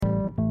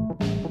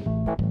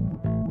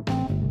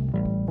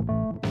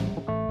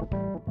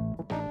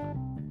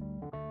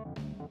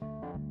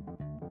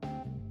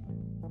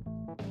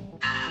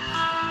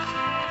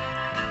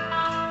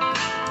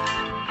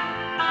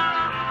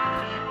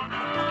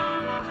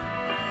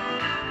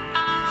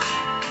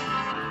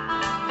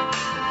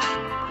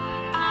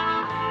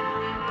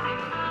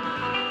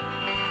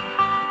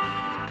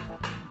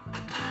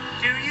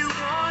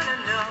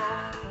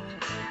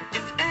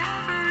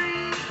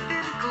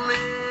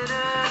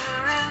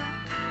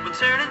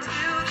turn into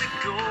the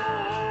gold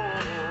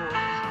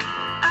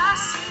I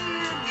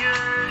see in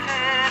your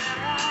head.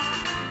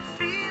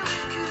 Feel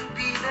it could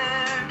be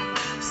there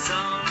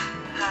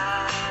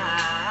somehow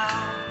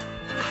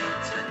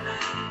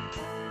tonight.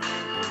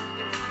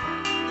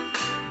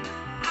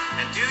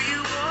 And do you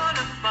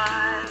wanna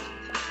find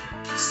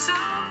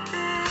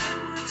something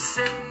worth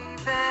saving?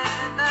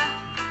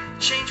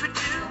 Change would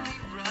do me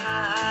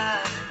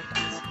right.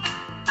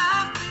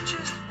 I've been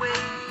just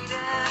waiting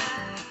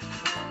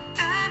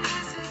and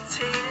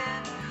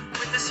hesitating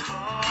with this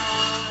heart.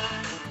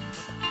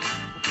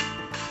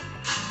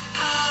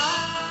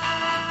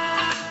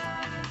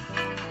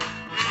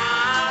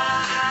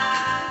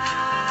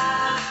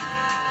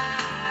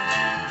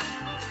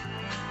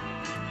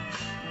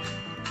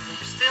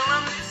 Still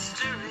a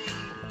mystery,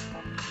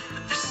 but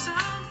there's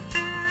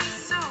something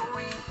so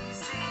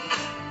easy.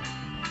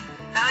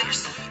 How you're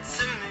sweet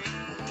to me,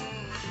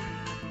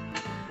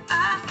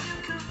 I feel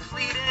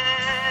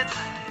completed,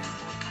 like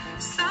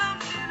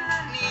something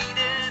I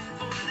needed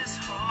for this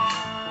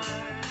heart.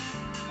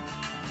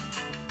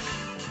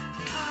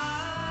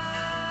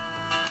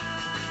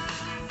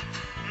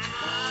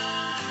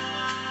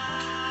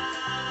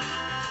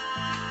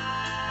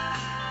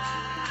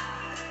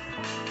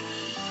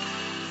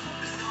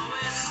 There's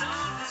always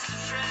something to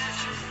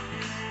treasure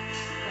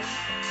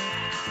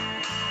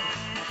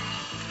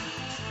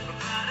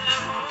about a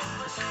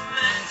hopeless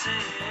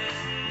romantic.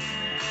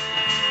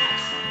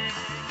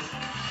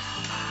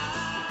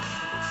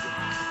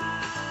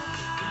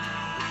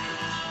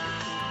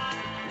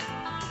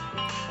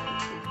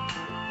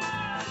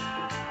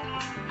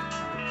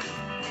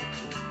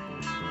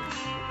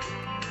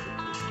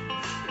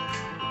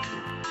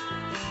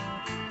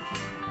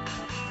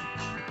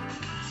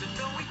 So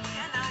though we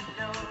cannot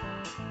know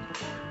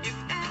if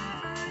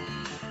everything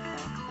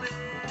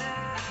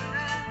glittering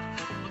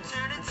will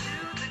turn into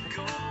the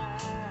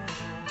gold,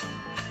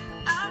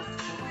 I'm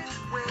through with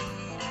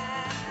waiting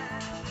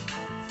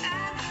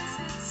and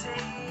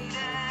hesitating.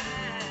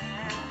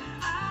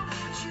 I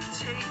want you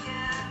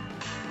taking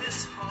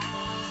this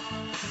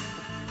home.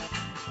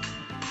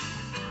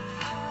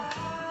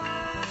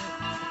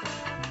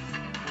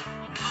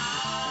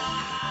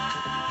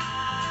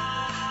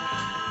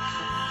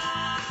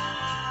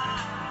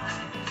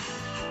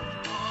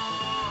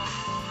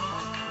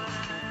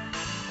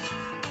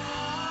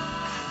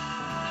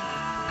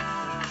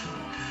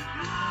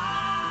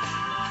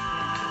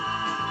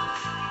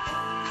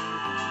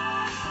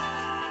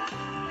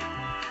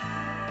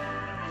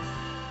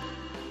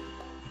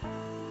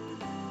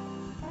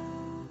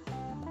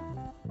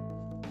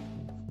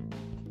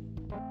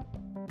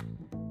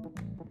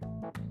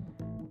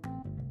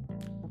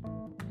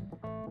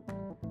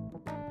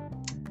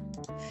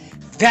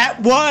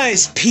 That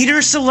was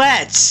Peter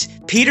Sellett's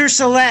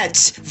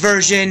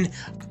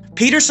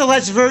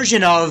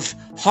version of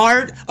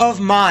Heart of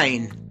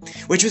Mine,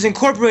 which was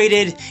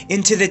incorporated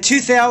into the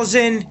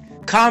 2000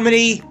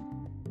 comedy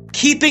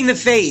Keeping the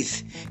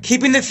Faith.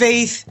 Keeping the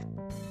Faith,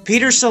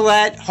 Peter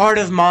Sellett, Heart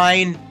of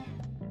Mine,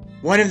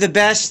 one of the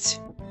best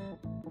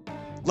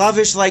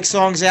Lovish-like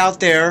songs out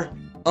there.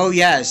 Oh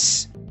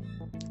yes.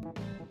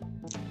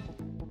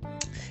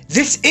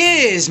 This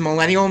is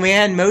Millennial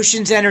Man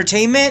Motions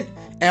Entertainment,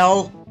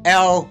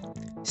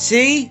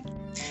 LLC.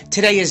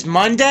 Today is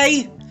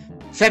Monday,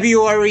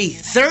 February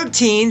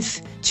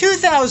 13th,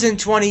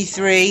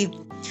 2023.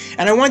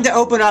 And I wanted to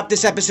open up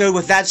this episode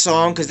with that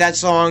song, because that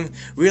song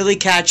really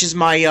catches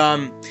my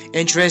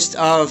interest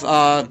of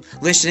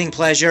listening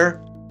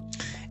pleasure.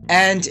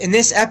 And in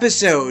this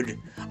episode,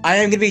 I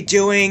am going to be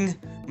doing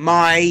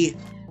my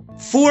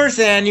 4th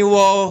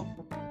annual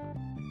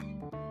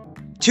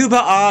Tu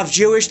B'Av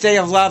Jewish Day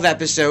of Love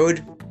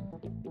episode.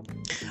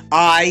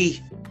 I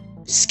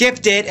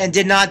skipped it and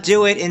did not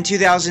do it in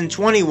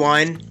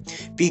 2021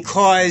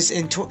 because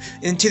in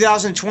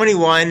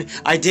 2021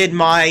 I did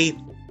my...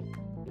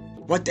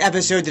 What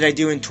episode did I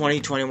do in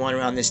 2021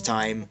 around this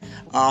time?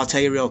 I'll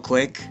tell you real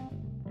quick.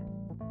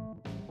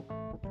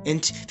 In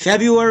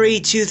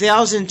February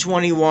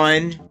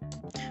 2021,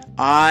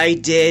 I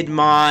did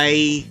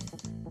my...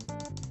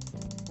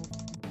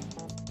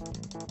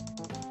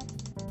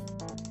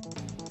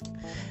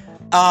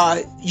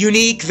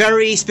 unique,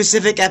 very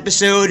specific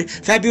episode,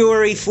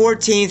 February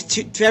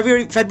 14th,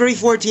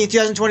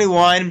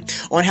 2021,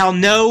 on how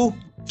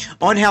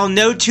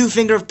no two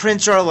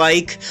fingerprints are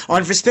alike,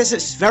 on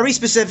very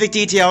specific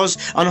details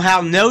on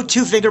how no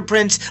two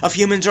fingerprints of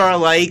humans are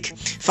alike,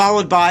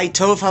 followed by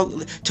Tov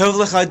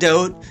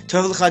L'Chadot,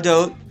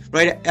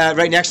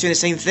 right next to the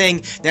same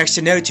thing, next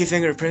to no two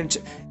fingerprints.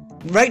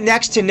 Right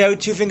next to no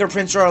two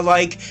fingerprints are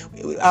alike,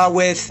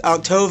 with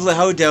Tov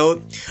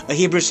L'Hodot, a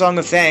Hebrew song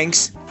of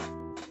thanks.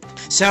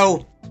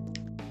 So,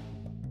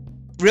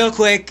 real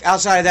quick,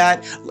 outside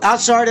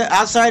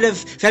of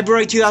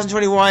February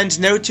 2021's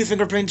No Two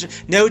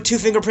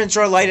Fingerprints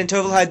Are Alike and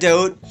Tov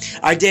L'Hodot,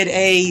 I did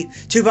a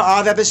Tu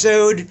B'Av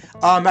episode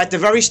at the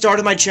very start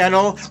of my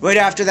channel, right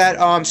after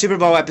that Super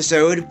Bowl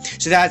episode.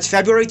 So that's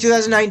February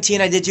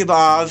 2019, I did Tu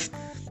B'Av.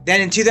 Then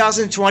in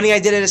 2020, I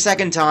did it a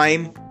second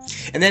time.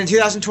 And then in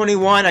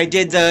 2021, I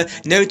did the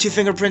No Two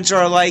Fingerprints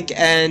Are Alike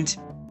and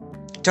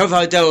Tov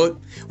Hadot,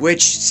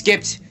 which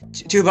skipped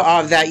Tu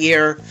B'Av that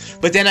year.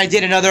 But then I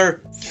did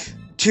another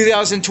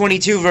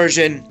 2022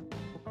 version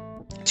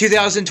of Tu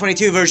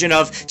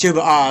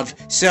B'Av.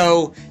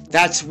 So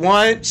that's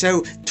one.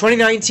 So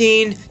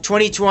 2019,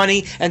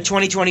 2020, and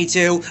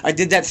 2022. I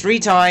did that 3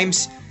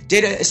 times.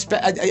 Did a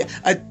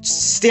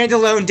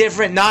standalone,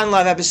 different,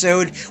 non-love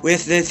episode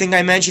with the thing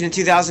I mentioned in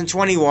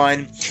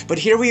 2021. But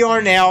here we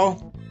are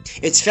now.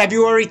 It's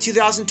February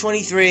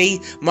 2023,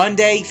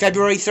 Monday,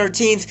 February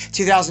 13th,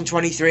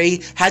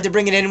 2023. Had to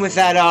bring it in with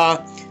that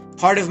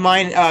Heart of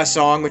Mine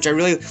song, which I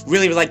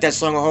really like that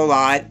song a whole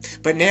lot.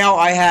 But now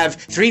I have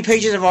 3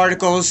 pages of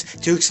articles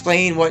to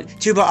explain what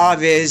Tu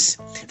B'Av is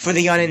for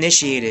the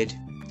uninitiated.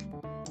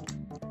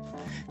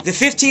 The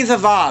 15th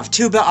of Av,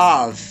 Tu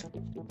B'Av.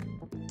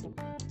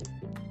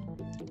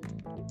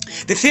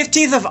 The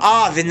 15th of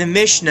Av in the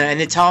Mishnah and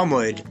the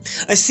Talmud,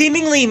 a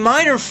seemingly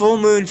minor full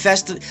moon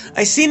festive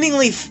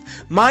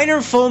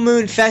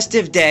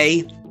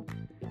day.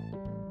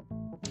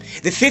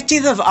 The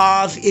 15th of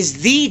Av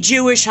is the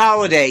Jewish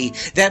holiday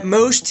that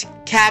most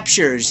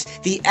captures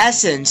the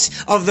essence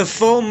of the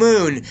full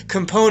moon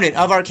component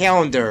of our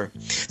calendar.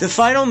 The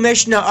final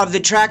Mishnah of the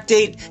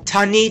tractate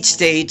Tanit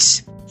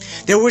states,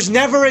 "There was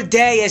never a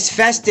day as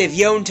festive,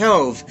 Yom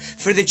Tov,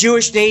 for the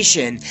Jewish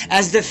nation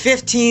as the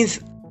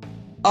 15th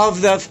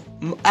of the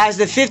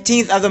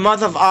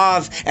month of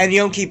Av and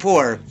Yom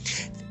Kippur."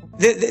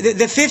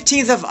 The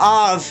 15th of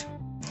Av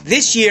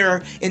this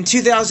year in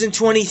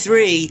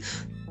 2023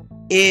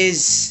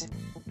 is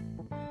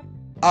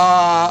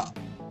I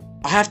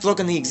have to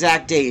look on the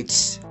exact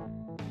dates.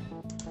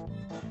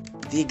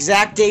 The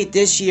exact date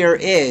this year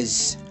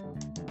is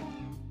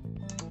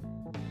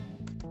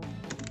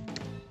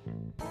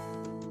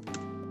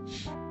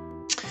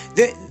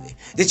the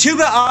Tu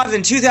B'Av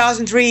in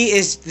 2003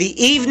 is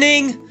the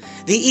evening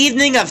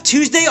of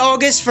Tuesday,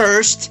 August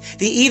 1st,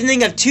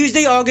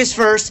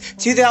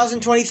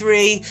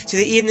 2023, to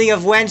the evening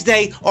of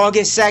Wednesday,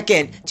 August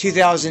 2nd,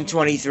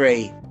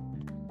 2023.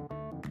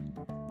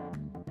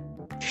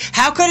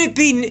 How could it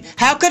be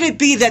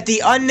that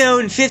the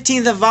unknown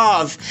 15th of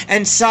Av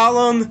and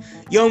solemn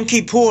Yom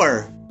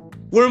Kippur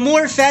were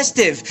more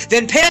festive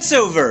than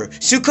Passover,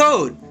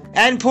 Sukkot,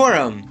 and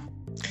Purim?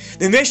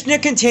 The Mishnah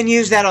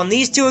continues that on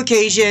these 2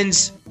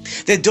 occasions,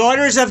 the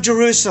daughters of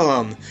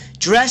Jerusalem,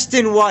 dressed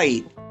in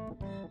white,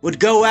 would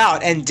go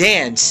out and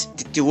dance.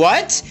 Do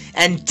what?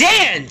 And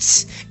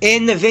dance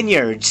in the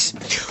vineyards.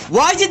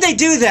 Why did they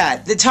do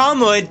that? The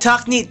Talmud,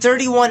 Tachnit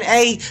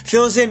 31a,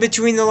 fills in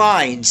between the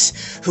lines.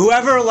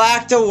 Whoever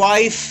lacked a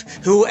wife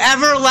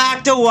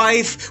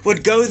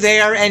would go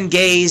there and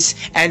gaze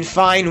and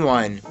find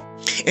one.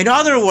 In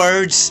other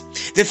words,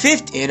 the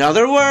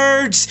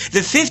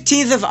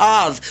 15th of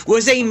Av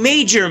was a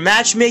major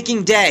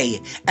matchmaking day,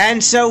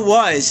 and so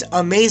was,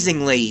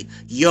 amazingly,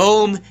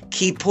 Yom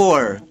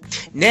Kippur.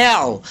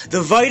 Now,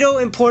 the vital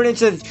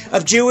importance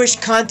of Jewish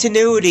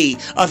continuity,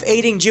 of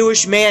aiding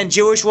Jewish man,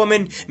 Jewish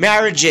woman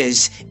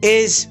marriages,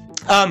 is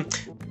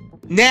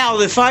now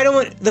the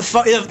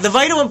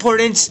vital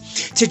importance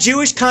to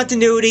Jewish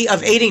continuity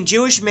of aiding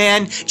Jewish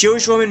man,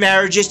 Jewish woman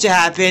marriages to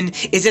happen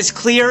is as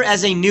clear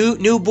as a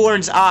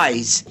newborn's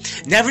eyes.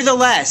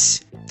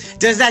 Nevertheless,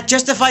 does that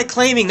justify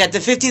claiming that the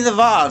 15th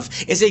of Av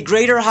is a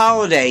greater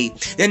holiday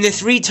than the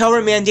 3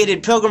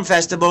 Torah-mandated pilgrim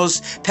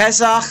festivals,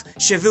 Pesach,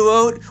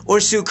 Shavuot, or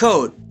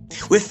Sukkot,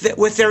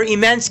 with their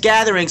immense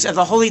gatherings of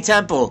the Holy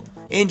Temple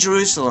in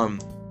Jerusalem?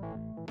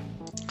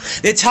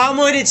 The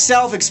Talmud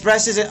itself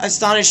expresses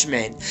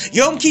astonishment.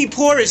 Yom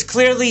Kippur is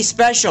clearly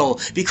special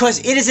because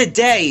it is a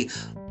day.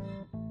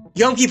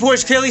 Yom Kippur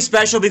is clearly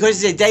special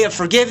because it's a day of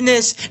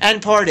forgiveness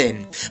and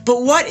pardon.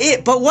 But what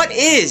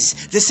is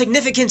the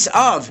significance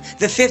of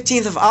the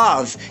 15th of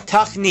Av,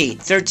 Tachnit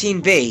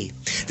 13b?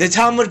 The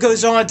Talmud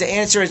goes on to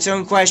answer its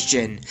own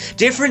question.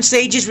 Different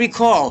sages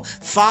recall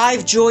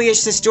 5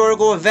 joyous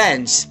historical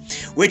events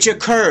which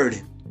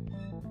occurred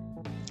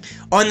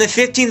on the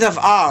 15th of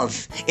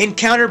Av, in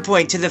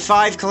counterpoint to the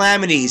 5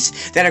 calamities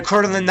that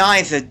occurred on the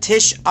 9th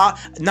Tisha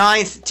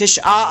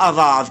of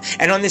Av,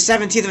 and on the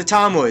 17th of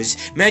Tammuz,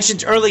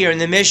 mentioned earlier in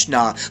the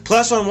Mishnah,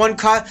 plus on one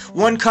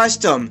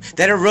custom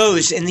that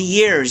arose in the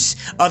years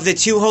of the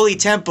 2 holy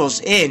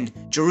temples in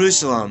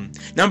Jerusalem.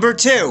 Number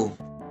 2.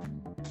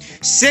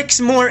 6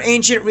 more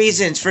ancient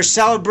reasons for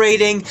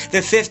celebrating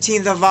the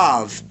 15th of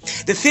Av.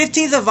 The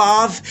 15th of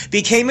Av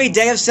became a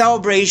day of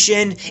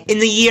celebration in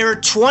the year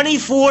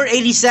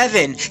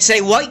 2487. Say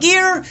what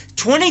year?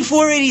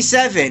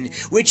 2487,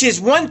 which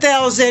is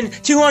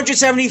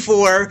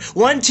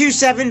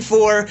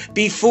 1274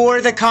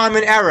 before the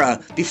Common Era.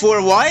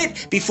 Before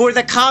what? Before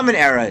the Common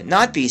Era,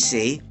 not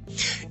BC.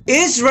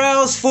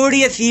 Israel's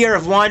 40th year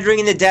of wandering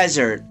in the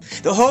desert.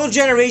 The whole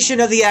generation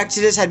of the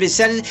Exodus had been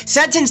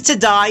sentenced to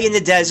die in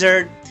the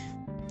desert.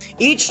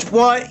 Each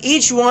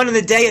one on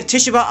the day of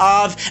Tisha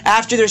B'Av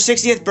after their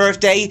 60th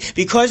birthday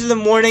because of the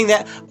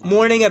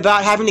mourning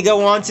about having to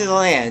go onto the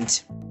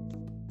land.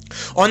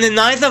 On the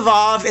 9th of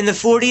Av, in the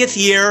 40th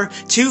year,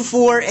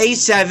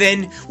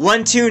 2487,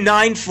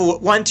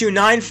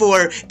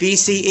 1294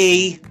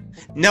 BCE,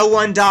 no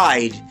one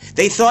died.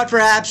 They thought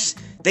perhaps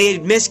they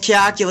had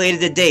miscalculated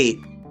the date.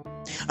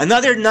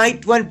 Another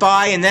night went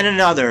by, and then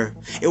another.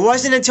 It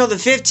wasn't until the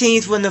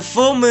 15th when the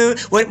full moon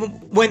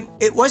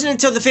it wasn't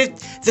until the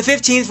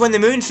 15th when the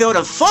moon filled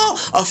a full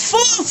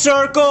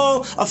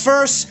circle,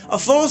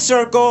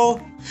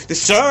 the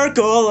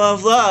circle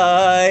of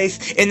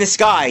life in the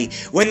sky.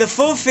 When the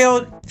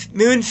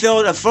moon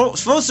filled a full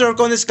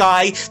circle in the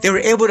sky, they were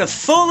able to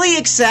fully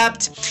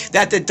accept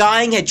that the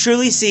dying had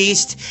truly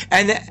ceased,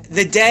 and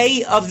the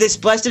day of this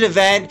blessed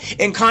event,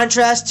 in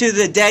contrast to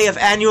the day of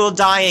annual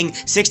dying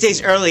 6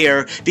 days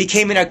earlier,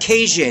 became an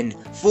occasion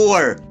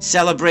for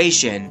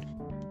celebration.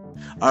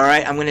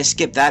 Alright, I'm going to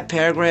skip that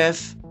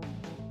paragraph.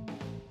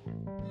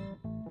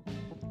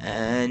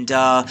 And,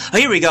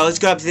 here we go. Let's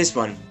go up to this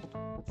one.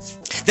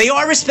 They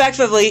are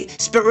respectively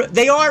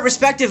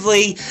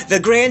the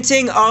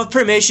granting of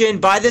permission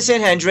by the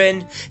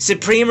Sanhedrin,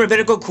 Supreme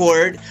Rabbinical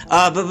Court.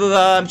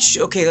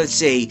 Okay, let's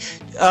see.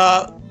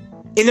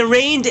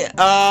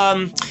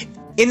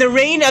 In the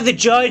reign of the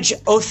judge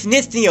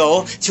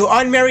Othniel, to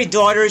unmarried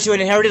daughters who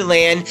inherited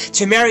land,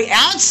 to marry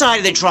outside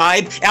of the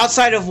tribe.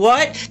 Outside of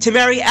what? To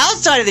marry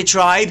outside of the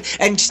tribe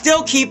and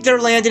still keep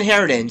their land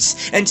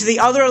inheritance. And to the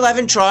other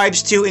 11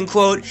 tribes to, in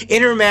quote,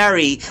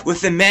 intermarry with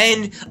the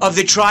men of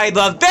the tribe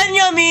of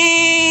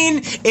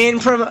Benjamin in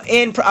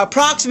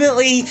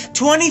approximately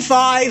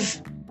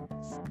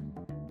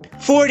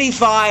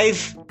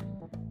 2545.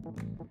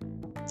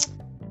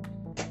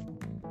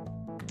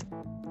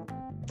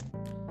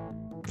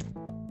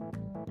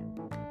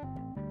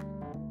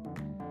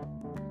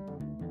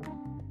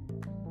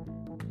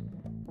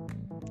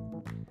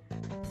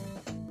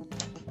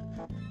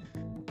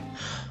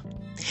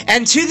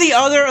 And to the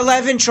other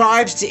 11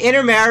 tribes to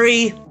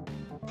intermarry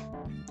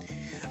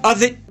of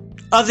the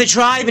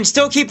tribe and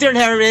still keep their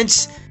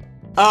inheritance,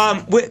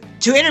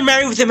 to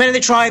intermarry with the men of the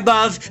tribe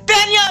of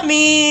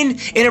Benjamin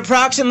in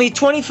approximately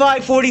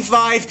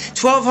 2545,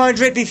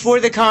 1200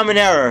 before the Common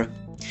Era.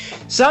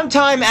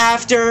 Sometime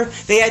after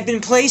they had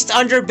been placed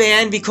under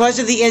ban because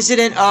of the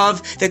incident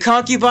of the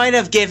concubine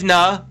of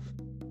Givna.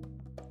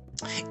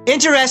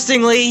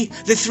 Interestingly,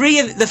 the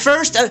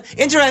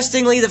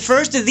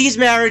first of these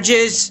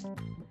marriages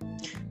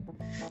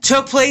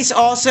took place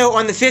also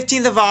on the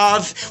 15th of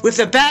Av, with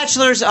the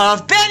bachelors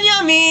of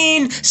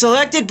Benjamin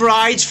selected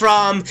brides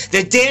from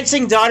the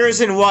Dancing Daughters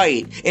in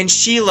White in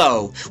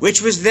Shiloh,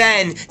 which was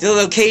then the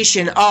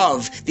location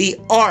of the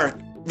Ark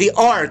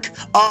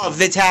of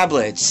the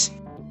Tablets.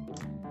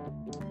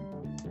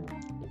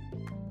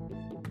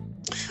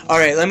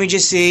 Alright, let me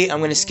just see. I'm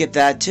going to skip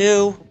that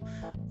too.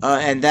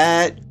 And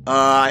that.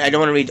 I don't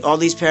want to read all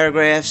these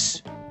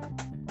paragraphs.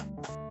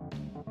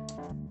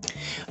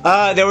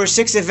 There were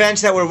 6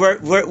 events that were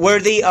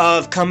worthy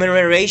of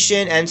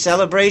commemoration and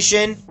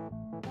celebration.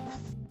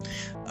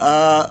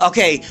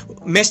 Okay,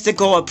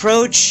 mystical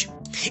approach.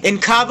 In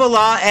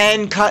Kabbalah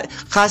and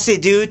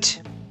Chassidut,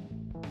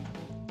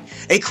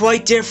 a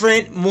quite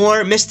different,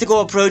 more mystical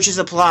approach is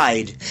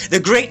applied. The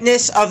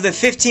greatness of the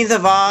 15th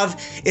of Av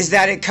is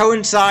that it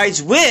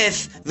coincides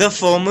with the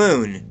full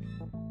moon.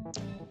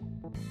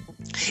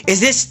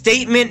 Is this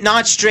statement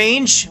not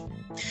strange?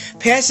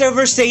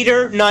 Passover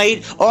Seder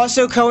night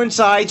also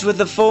coincides with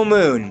the full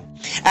moon,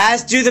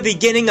 as do the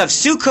beginning of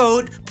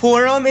Sukkot,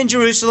 Purim in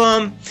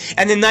Jerusalem,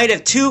 and the night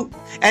of Tu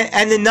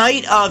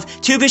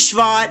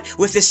B'Shvat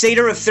with the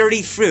Seder of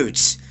 30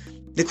 fruits.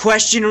 The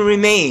question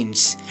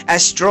remains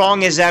as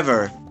strong as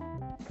ever.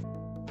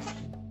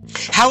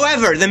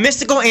 However, the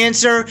mystical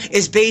answer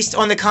is based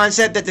on the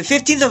concept that the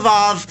 15th of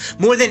Av,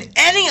 more than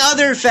any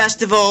other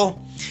festival,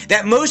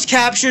 that most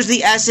captures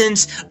the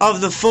essence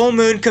of the full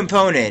moon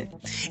component.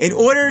 In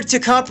order to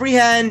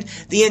comprehend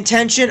the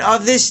intention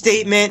of this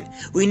statement,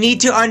 we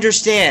need to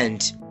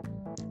understand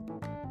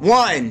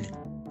 1.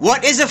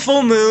 What is a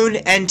full moon?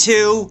 And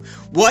 2.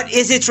 What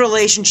is its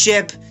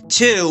relationship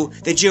to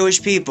the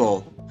Jewish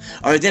people?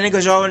 Alright, then it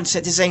goes on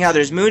to saying how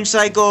there's moon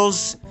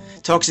cycles,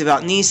 talks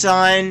about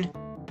Nisan,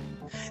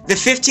 the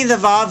 15th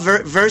of Av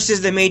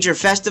versus the major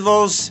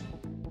festivals.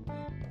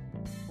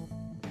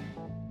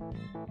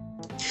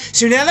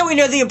 So now that we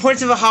know the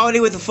importance of a holiday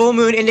with a full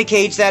moon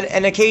indicates that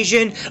an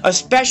occasion of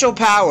special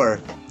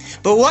power.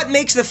 But what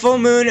makes the full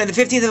moon and the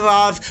 15th of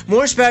Av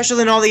more special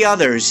than all the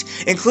others,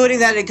 including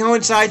that it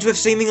coincides with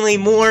seemingly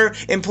more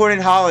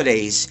important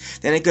holidays?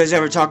 Then it goes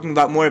over talking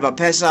about more about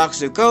Pesach,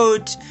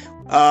 Sukkot.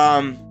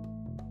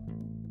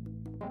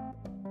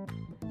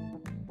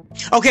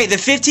 Okay, the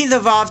 15th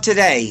of Av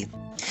today.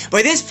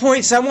 By this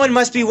point, someone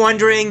must be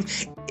wondering,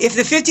 if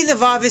the 15th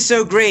of Av is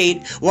so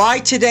great, why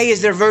today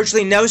is there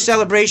virtually no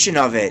celebration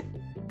of it?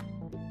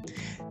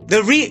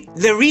 The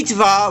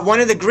Ritva, one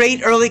of the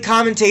great early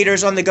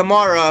commentators on the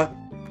Gemara,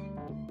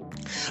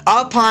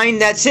 opine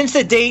that since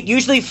the date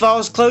usually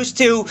falls close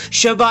to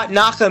Shabbat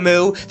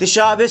Nachamu, the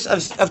Shabbos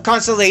of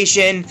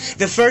consolation,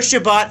 the first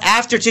Shabbat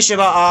after Tisha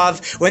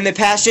B'Av, when the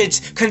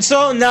passage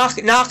 "Console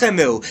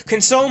Nachamu,"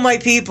 console my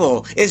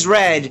people, is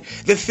read,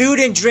 the food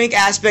and drink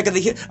aspect of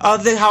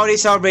the holiday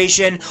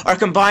celebration are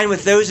combined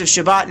with those of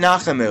Shabbat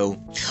Nachamu.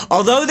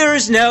 Although there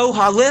is no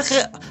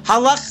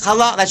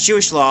that's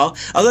Jewish law.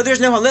 Although there is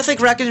no halachic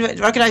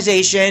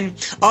recognition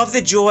of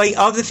the joy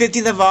of the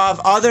 15th of Av,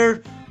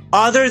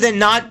 other than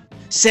not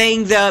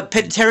saying the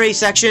Peteri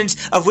sections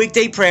of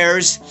weekday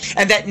prayers,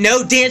 and that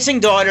no dancing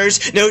daughters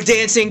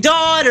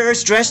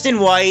dressed in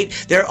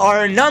white, there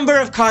are a number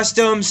of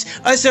customs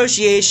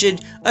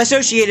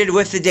associated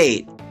with the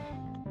date.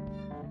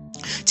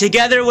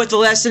 Together with the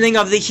lessening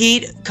of the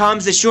heat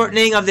comes the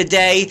shortening of the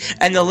day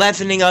and the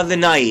lengthening of the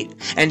night.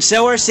 And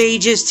so our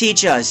sages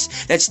teach us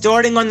that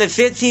starting on the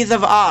 15th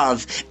of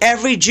Av,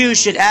 every Jew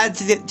should add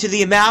to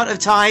the amount of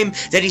time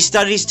that he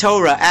studies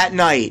Torah at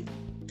night.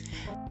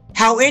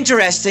 How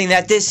interesting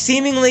that this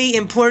seemingly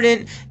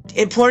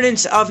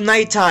importance of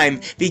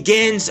nighttime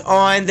begins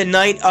on the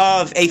night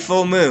of a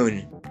full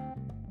moon.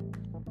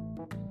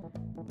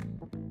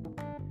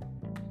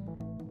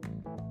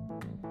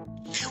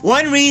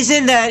 One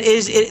reason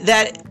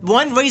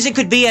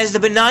could be, as the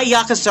B'nai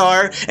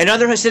Yakassar and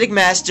other Hasidic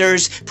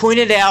masters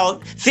pointed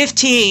out,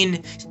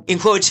 15, in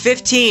quotes,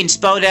 15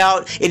 spelled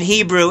out in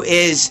Hebrew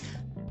is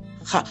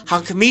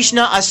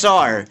HaKamishna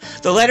Asar.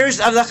 The letters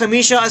of the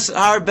Chamisha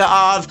Asar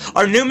B'Av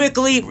are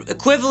numerically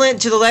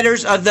equivalent to the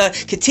letters of the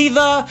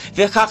Ketiva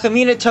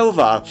v'Chachamina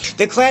Tova.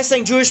 The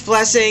classic Jewish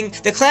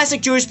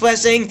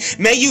blessing,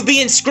 may you be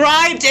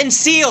inscribed and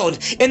sealed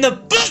in the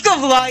book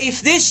of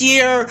life this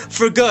year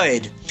for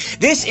good.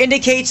 This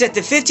indicates that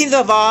the 15th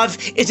of Av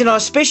is an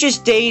auspicious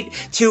date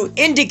to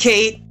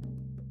initiate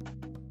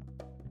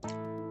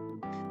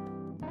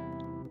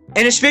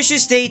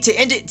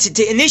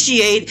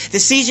the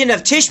season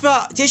of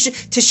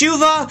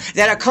Teshuvah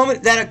that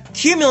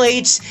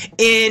accumulates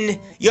in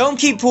Yom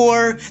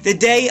Kippur, the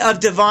day of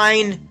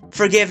divine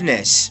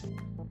forgiveness.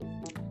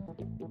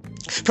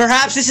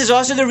 Perhaps this is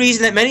also the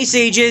reason that many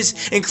sages,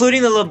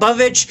 including the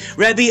Lubavitch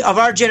Rebbe of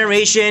our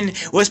generation,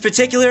 was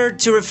particular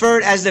to refer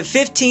as the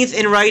 15th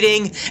in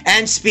writing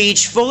and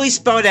speech, fully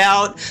spelled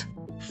out,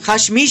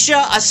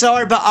 Chashmisha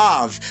Asar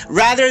B'Av,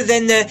 rather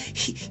than the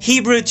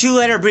Hebrew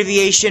two-letter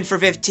abbreviation for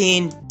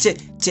 15 2.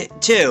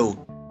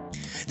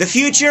 The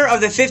future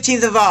of the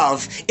 15th of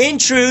Av. In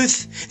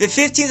truth, the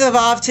 15th of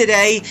Av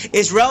today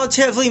is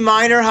relatively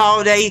minor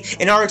holiday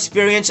in our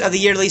experience of the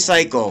yearly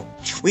cycle.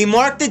 We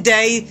mark the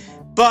day,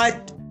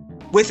 but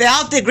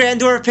without the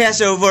grandeur of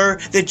Passover,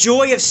 the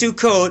joy of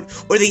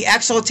Sukkot, or the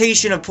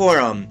exaltation of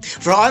Purim.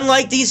 For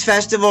unlike these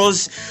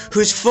festivals,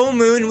 whose full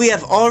moon we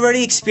have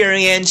already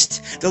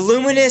experienced, the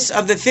luminous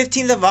of the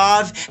 15th of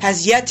Av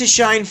has yet to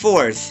shine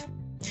forth.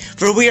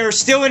 For we are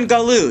still in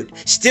Galut,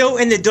 still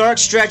in the dark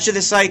stretch of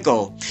the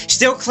cycle,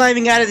 still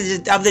climbing out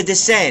of the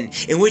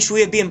descent in which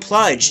we have been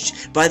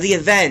plunged by the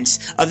events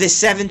of the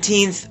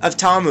 17th of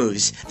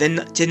Tammuz,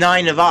 to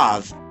 9 of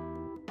Av.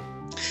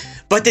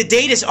 But the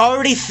date is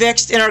already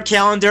fixed in our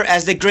calendar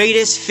as the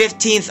greatest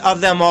 15th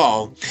of them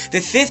all. The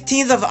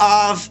 15th of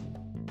Av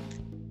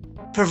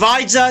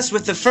provides us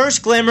with the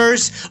first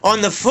glimmers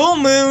on the full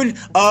moon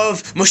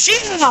of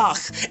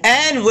Moshiach,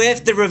 and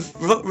with the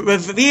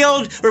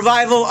revealed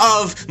revival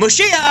of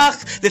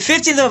Moshiach, the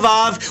 15th of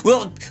Av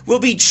will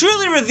be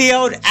truly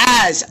revealed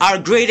as our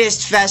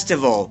greatest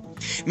festival.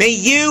 May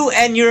you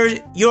and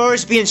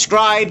yours be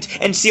inscribed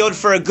and sealed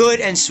for a good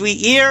and sweet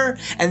year,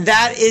 and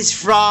that is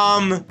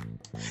from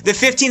the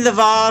 15th of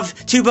Av,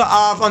 Tu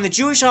B'Av, on the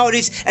Jewish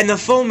holidays, and the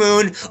full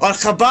moon on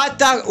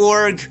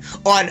Chabad.org,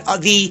 on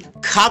the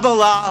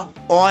Kabbalah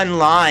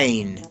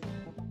Online.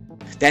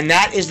 Then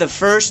that is the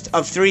first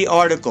of 3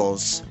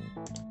 articles.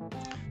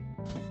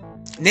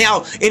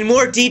 Now, in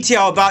more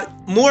detail about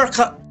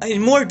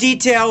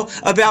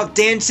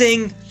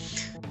dancing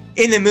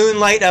in the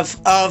moonlight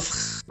of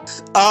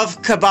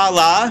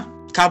Kabbalah,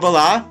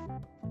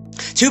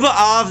 Tu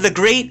B'Av, the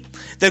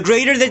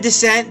greater the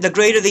descent, the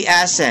greater the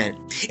ascent.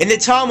 In the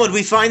Talmud,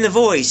 we find the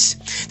voice.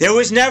 There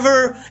was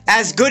never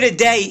as good a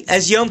day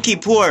as Yom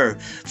Kippur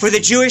for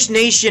the Jewish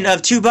nation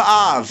of Tu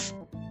B'Av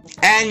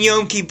and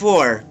Yom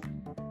Kippur.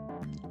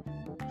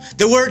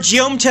 The words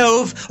Yom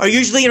Tov are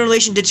usually in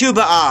relation to Tu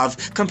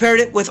B'Av,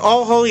 compared it with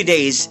all holy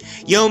days,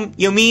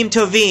 Yomim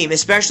Tovim,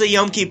 especially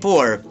Yom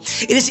Kippur.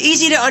 It is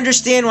easy to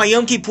understand why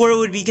Yom Kippur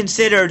would be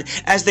considered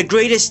as the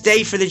greatest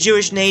day for the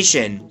Jewish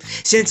nation,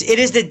 since it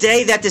is the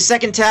day that the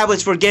second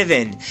tablets were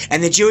given,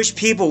 and the Jewish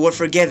people were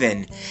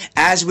forgiven,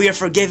 as we are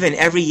forgiven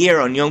every year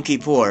on Yom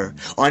Kippur.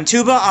 On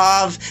Tu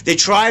B'Av, the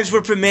tribes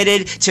were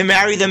permitted to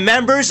marry the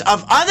members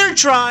of other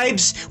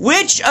tribes,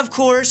 which, of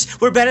course,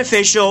 were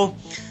beneficial,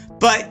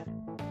 but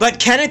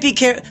can it be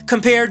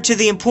compared to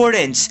the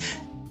importance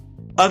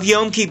of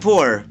Yom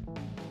Kippur?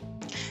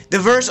 The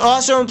verse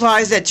also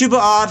implies that Tu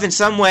B'Av in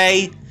some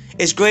way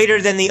is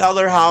greater than the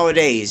other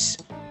holidays.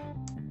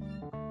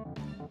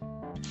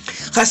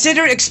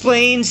 Chassidut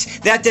explains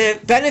that the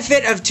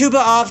benefit of Tu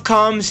B'Av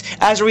comes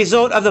as a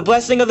result of the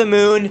blessing of the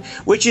moon,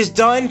 which is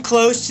done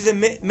close to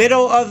the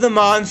middle of the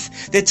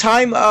month, the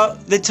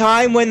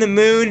time when the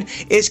moon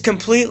is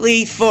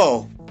completely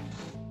full.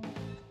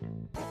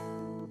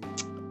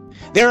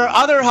 There are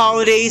other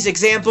holidays,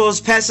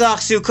 examples Pesach,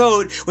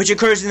 Sukkot, which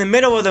occurs in the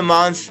middle of the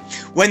month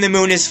when the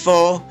moon is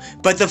full,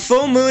 but the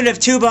full moon of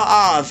Tu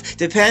B'Av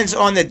depends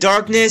on the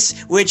darkness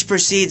which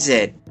precedes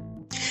it.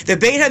 The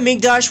Beit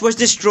HaMikdash was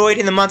destroyed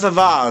in the month of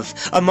Av,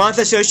 a month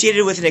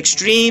associated with an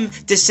extreme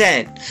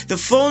descent. The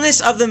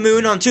fullness of the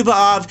moon on Tu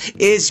B'Av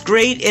is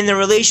great in the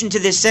relation to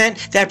the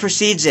descent that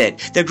precedes it.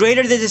 The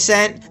greater the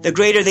descent, the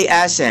greater the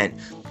ascent.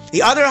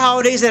 The other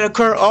holidays that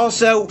occur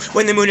also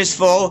when the moon is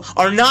full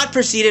are not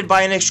preceded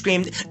by an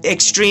extreme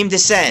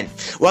descent.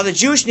 While the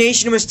Jewish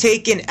nation was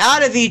taken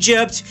out of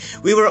Egypt,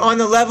 we were on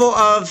the level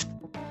of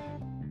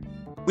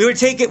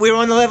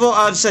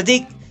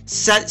Tzaddikim.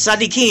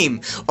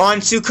 On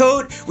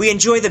Sukkot, we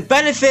enjoy the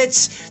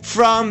benefits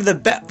from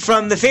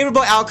the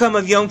favorable outcome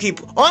of Yom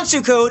Kippur. On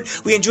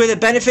Sukkot, we enjoy the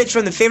benefits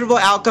from the favorable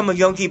outcome of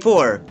Yom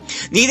Kippur.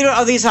 Neither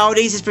of these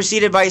holidays is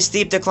preceded by a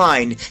steep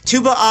decline.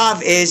 Tu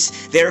B'Av is,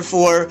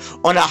 therefore,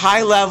 on a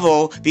high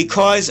level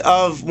because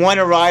of one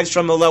arrives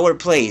from a lower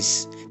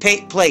place.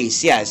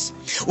 Yes.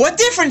 What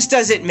difference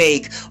does it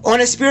make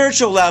on a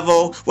spiritual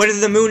level whether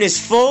the moon is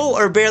full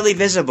or barely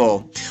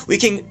visible? We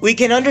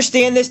can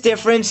understand this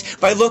difference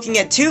by looking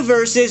at two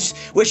verses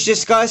which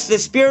discuss the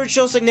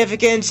spiritual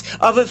significance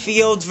of a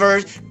field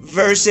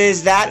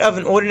versus that of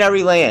an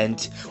ordinary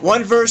land.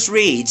 One verse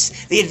reads,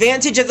 "The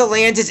advantage of the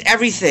land is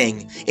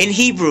everything," in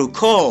Hebrew,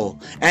 kol,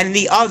 and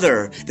the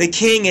other, the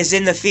king is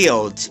in the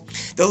field.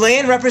 The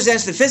land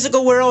represents the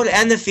physical world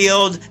and the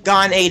field,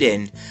 Gan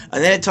Eden.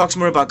 And then it talks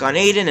more about Gan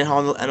Eden and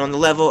on the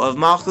level of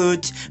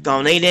Malchut,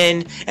 Gan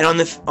Eden, and on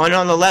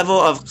the level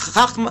of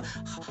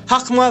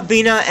Chachma,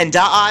 Bina, and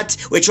Da'at,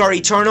 which are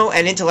eternal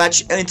and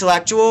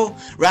intellectual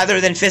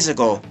rather than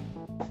physical.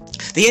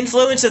 The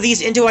influence of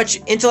these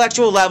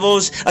intellectual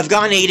levels of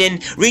Gan Eden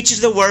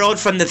reaches the world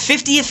from the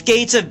 50th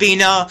gates of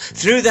Bina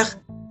through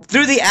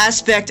the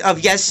aspect of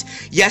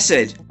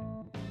Yesod.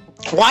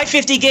 Why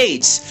 50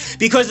 gates?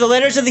 Because the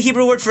letters of the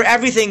Hebrew word for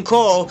everything,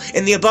 kol,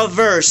 in the above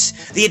verse,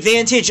 the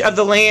advantage of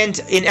the land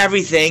in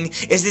everything,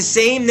 is the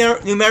same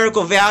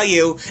numerical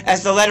value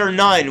as the letter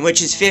nun,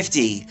 which is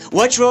 50.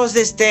 What draws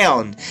this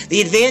down?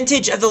 The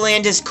advantage of the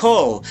land is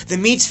kol, the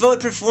mitzvot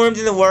performed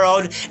in the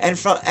world, and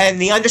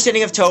the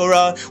understanding of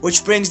Torah,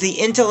 which brings the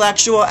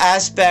intellectual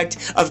aspect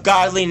of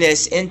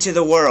godliness into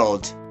the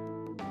world.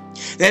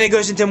 Then it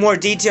goes into more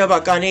detail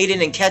about Gan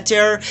Eden and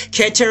Keter.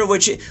 Keter,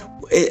 which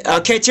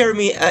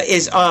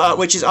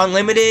is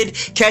unlimited.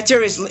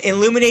 Keter is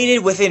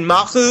illuminated within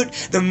Malchut.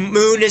 The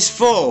moon is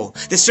full.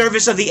 The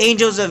service of the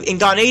angels in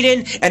Gan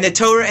Eden and the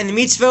Torah and the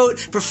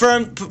mitzvot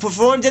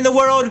performed in the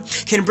world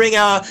can bring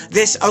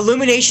this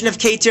illumination of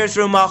Keter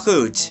through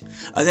Malchut.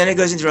 Then it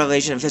goes into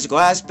revelation of physical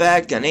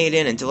aspect, Gan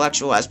Eden,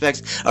 intellectual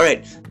aspects. All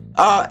right.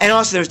 And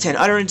also there's 10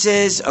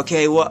 utterances.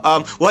 Okay,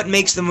 what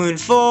makes the moon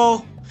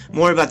full?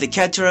 More about the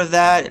Keter of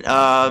that.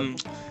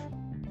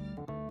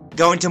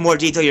 Go into more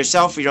detail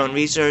yourself for your own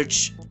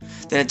research.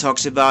 Then it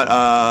talks about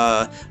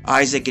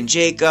Isaac and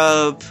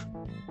Jacob.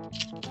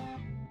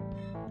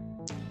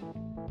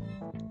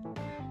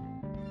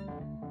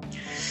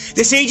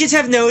 The sages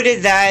have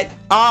noted that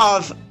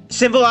Av,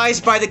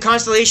 symbolized by the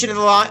constellation of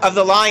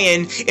the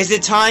lion, is the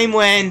time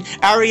when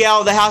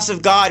Ariel, the house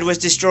of God, was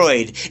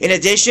destroyed. In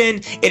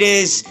addition, it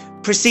is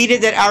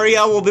preceded that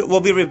Ariel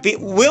will be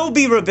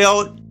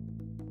rebuilt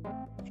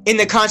in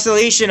the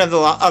constellation of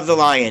the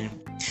lion.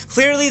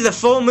 Clearly, the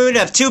full moon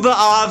of Tu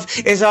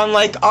B'Av is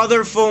unlike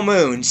other full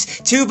moons.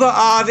 Tu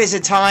B'Av is a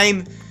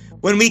time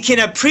when we can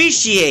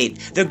appreciate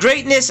the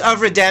greatness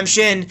of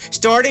redemption,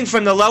 starting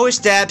from the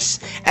lowest depths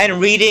and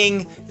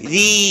reaching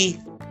the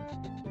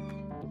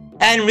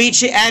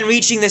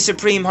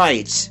supreme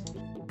heights.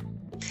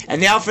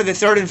 And now for the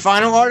third and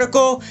final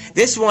article.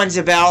 This one's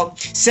about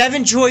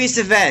 7 joyous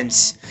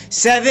events.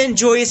 7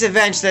 joyous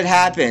events that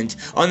happened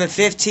on the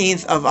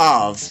 15th of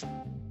Av.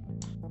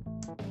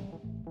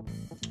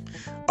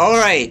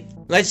 Alright,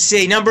 let's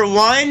see. Number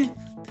 1,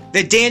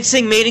 the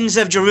dancing maidens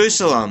of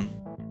Jerusalem.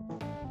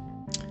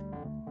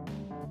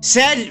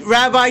 Said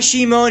Rabbi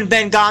Shimon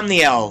ben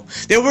Gamliel,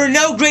 there were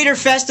no greater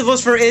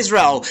festivals for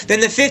Israel than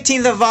the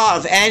 15th of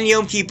Av and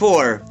Yom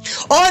Kippur.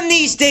 On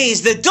these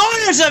days, the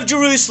daughters of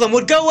Jerusalem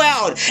would go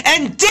out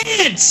and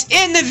dance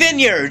in the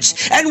vineyards.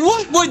 And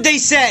what would they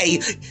say?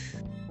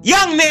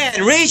 Young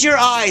man, raise your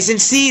eyes and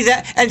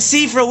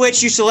see for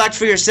which you select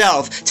for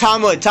yourself.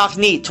 Talmud,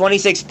 Tachnit,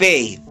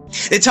 26b.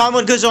 The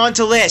Talmud goes on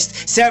to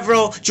list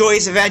several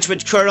joyous events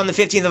which occurred on the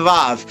 15th of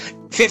Av,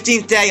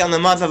 15th day on the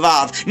month of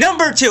Av.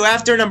 Number 2,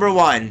 after number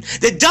 1,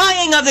 the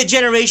dying of the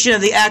generation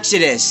of the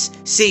Exodus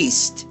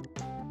ceased.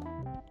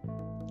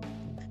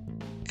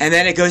 And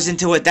then it goes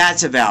into what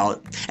that's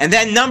about. And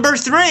then number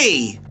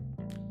 3,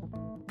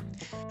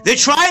 the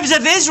tribes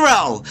of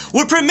Israel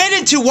were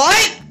permitted to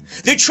what?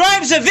 The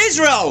tribes of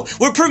Israel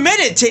were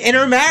permitted to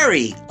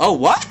intermarry. Oh,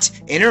 what?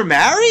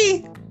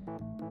 Intermarry?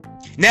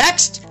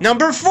 Next,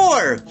 number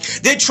 4.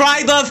 The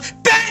tribe of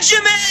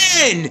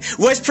Benjamin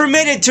was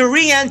permitted to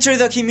re-enter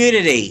the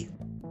community.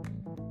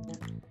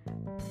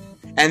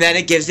 And then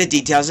it gives the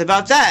details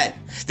about that.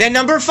 Then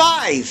number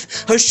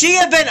 5,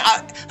 Hoshea ben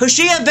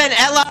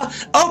Elah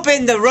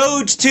opened the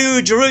roads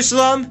to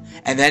Jerusalem,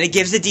 and then it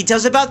gives the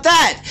details about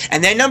that.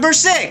 And then number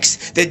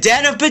 6, the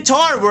dead of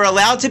Betar were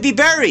allowed to be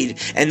buried,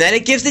 and then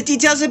it gives the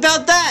details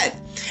about that.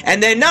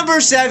 And then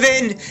number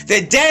 7,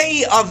 the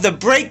day of the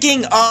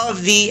breaking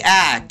of the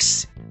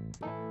axe.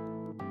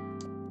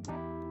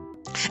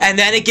 And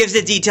then it gives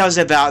the details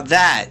about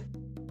that.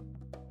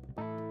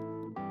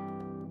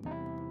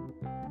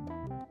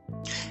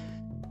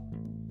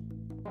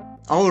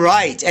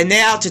 Alright, and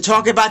now to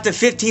talk about the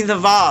 15th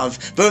of Av,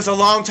 both a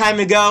long time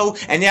ago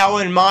and now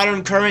in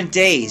modern current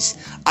days.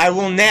 I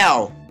will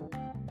now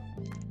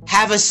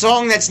have a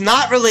song that's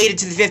not related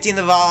to the 15th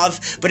of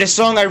Av, but a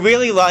song I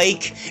really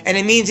like, and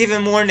it means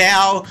even more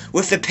now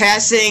with the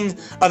passing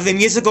of the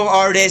musical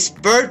artist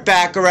Burt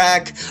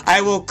Bacharach. I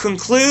will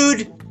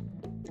conclude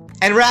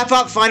and wrap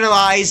up,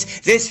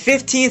 finalize this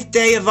 15th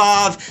day of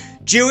Av,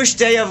 Jewish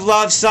Day of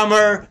Love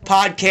Summer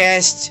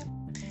podcast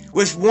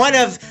with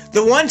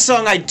the one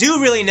song I do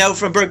really know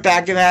from Burt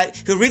Bacharach,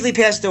 who really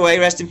passed away,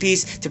 rest in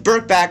peace to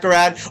Burt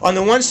Bacharach, on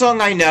the one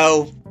song I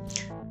know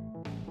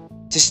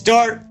to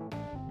start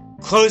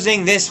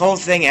closing this whole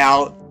thing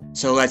out.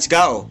 So let's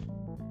go.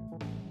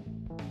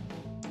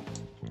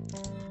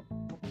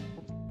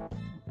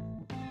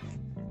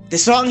 The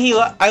song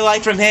I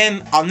like from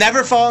him, I'll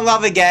Never Fall in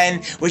Love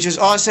Again, which was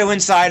also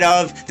inside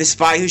of The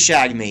Spy Who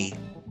Shagged Me.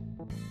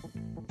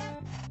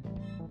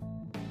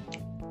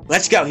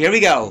 Let's go, here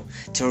we go,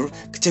 to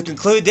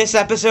conclude this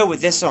episode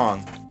with this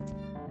song.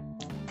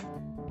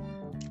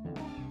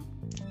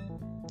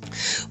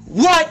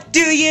 What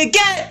do you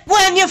get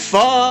when you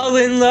fall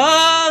in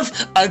love?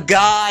 A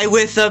guy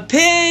with a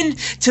pin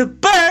to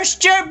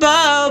burst your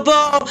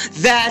bubble.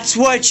 That's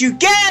what you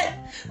get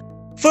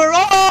for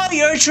all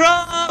your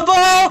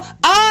trouble.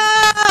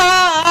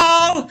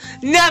 Oh,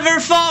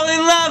 never fall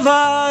in love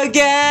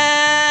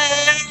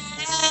again.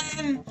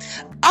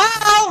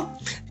 Oh,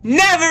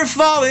 never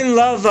fall in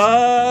love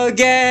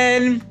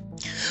again.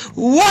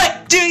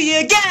 What do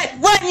you get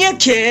when you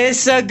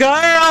kiss a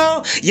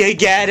girl? You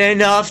get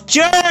enough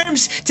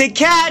germs to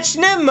catch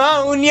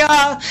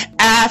pneumonia.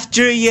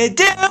 After you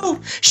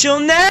do, she'll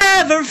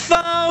never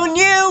phone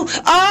you.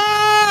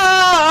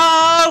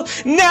 Oh,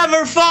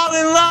 never fall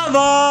in love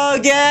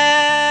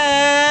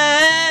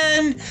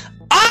again.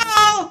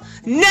 Oh,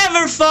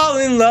 never fall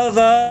in love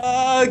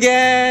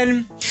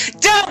again.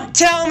 Don't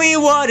tell me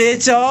what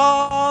it's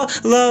all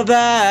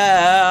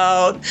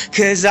about,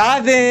 'cause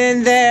I've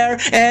been there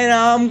and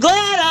I'm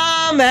glad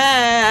I'm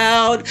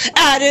out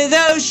of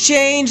those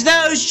chains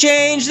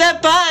that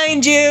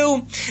bind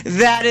you.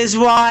 That is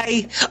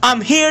why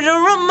I'm here to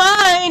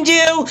remind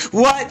you.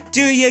 What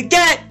do you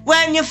get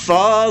when you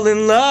fall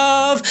in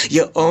love?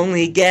 You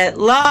only get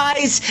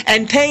lies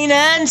and pain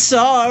and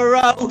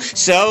sorrow.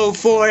 So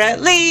for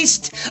at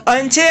least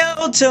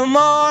until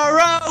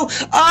tomorrow,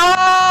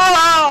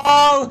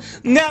 oh,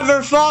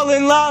 never fall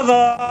in love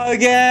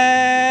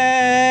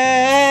again.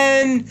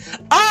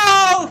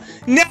 Oh,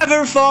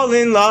 never fall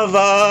in love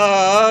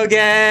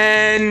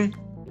again.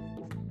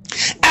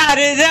 Out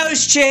of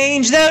those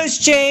chains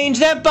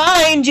that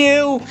bind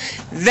you.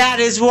 That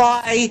is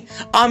why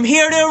I'm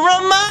here to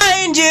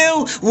remind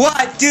you.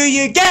 What do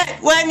you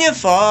get when you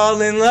fall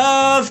in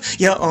love?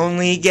 You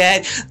only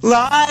get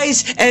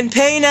lies and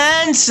pain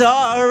and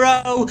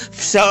sorrow.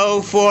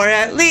 So for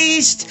at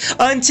least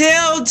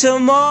until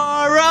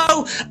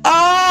tomorrow,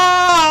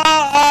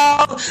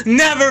 oh,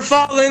 never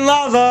fall in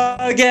love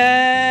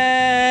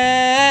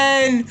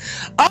again.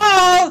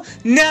 Oh,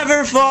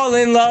 never fall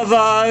in love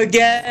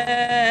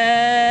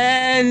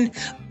again.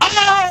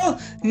 Oh,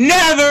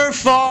 never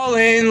fall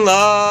in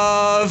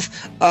love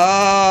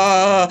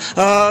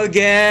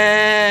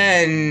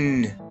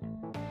again.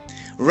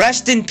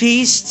 Rest in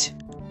peace,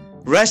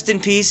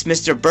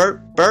 Mr.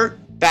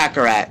 Burt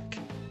Bacharach.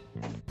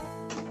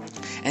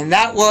 And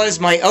that was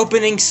my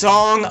opening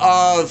song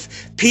of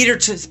Peter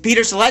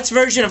Sillett's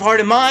version of Heart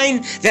of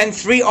Mine. Then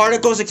 3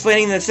 articles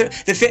explaining the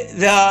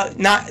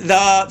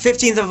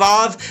 15th of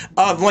Av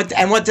of what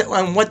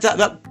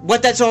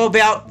that's all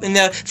about. In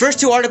the first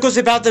 2 articles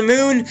about the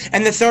moon,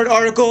 and the 3rd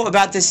article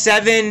about the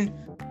seven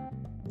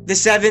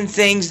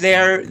things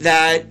there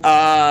that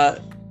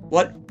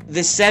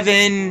the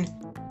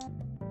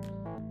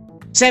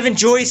seven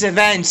joyous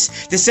events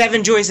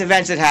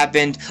that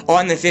happened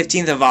on the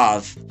 15th of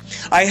Av.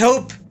 I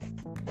hope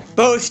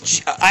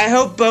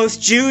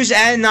both Jews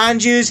and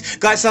non-Jews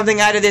got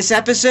something out of this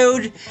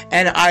episode,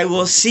 and I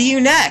will see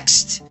you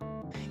next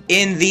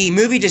in the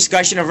movie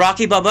discussion of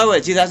Rocky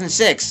Balboa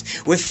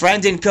 2006 with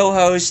friend and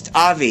co-host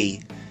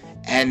Avi.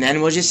 And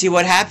then we'll just see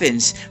what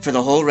happens for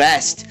the whole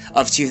rest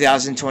of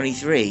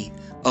 2023.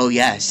 Oh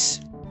yes.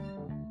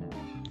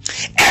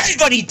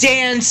 Everybody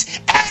dance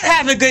and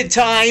have a good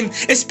time,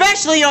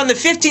 especially on the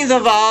 15th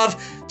of Av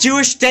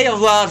Jewish Day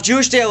of Love,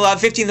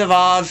 15th of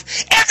Av.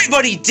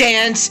 Everybody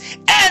dance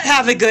and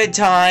have a good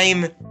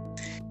time.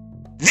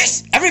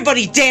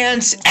 Everybody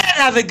dance and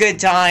have a good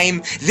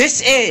time.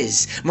 This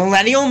is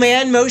Millennial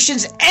Man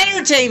Motions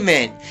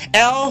Entertainment,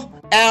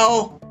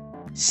 LLC.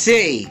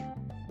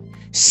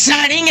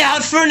 Signing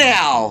out for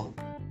now.